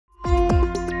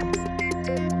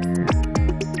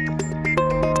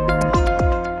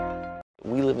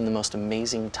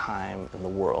amazing time in the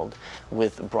world.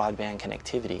 With broadband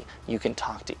connectivity, you can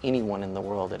talk to anyone in the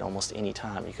world at almost any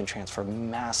time. You can transfer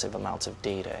massive amounts of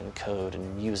data and code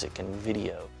and music and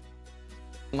video.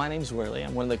 My name's Whurley.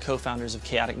 I'm one of the co-founders of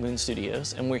Chaotic Moon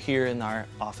Studios, and we're here in our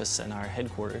office and our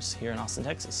headquarters here in Austin,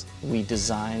 Texas. We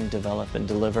design, develop, and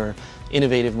deliver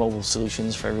innovative mobile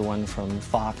solutions for everyone from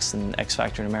Fox and X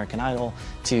Factor and American Idol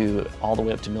to all the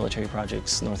way up to military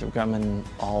projects, Northrop Grumman,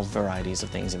 all varieties of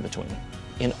things in between.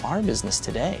 In our business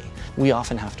today, we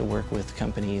often have to work with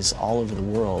companies all over the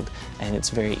world, and it's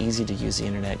very easy to use the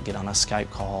internet, get on a Skype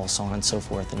call, so on and so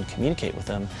forth, and communicate with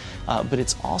them. But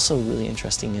it's also really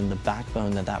interesting in the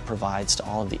backbone that provides to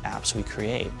all of the apps we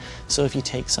create. So if you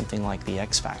take something like the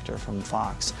X Factor from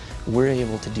Fox, we're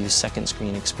able to do second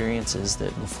screen experiences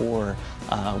that before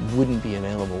wouldn't be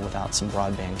available without some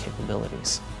broadband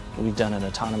capabilities. We've done an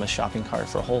autonomous shopping cart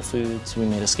for Whole Foods. We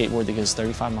made a skateboard that goes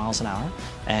 35 miles an hour,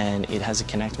 and it has a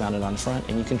Kinect mounted on front,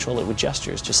 and you control it with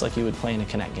gestures, just like you would play in a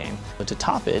Kinect game. But to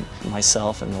top it,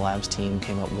 myself and the labs team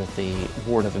came up with the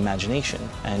board of imagination,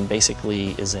 and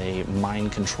basically is a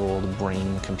mind-controlled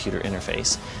brain-computer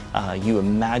interface. You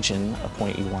imagine a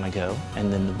point you want to go,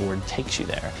 and then the board takes you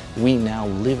there. We now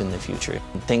live in the future.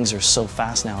 Things are so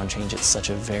fast now and change at such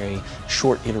a very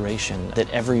short iteration that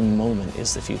every moment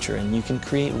is the future, and you can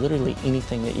create literally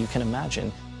anything that you can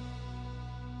imagine.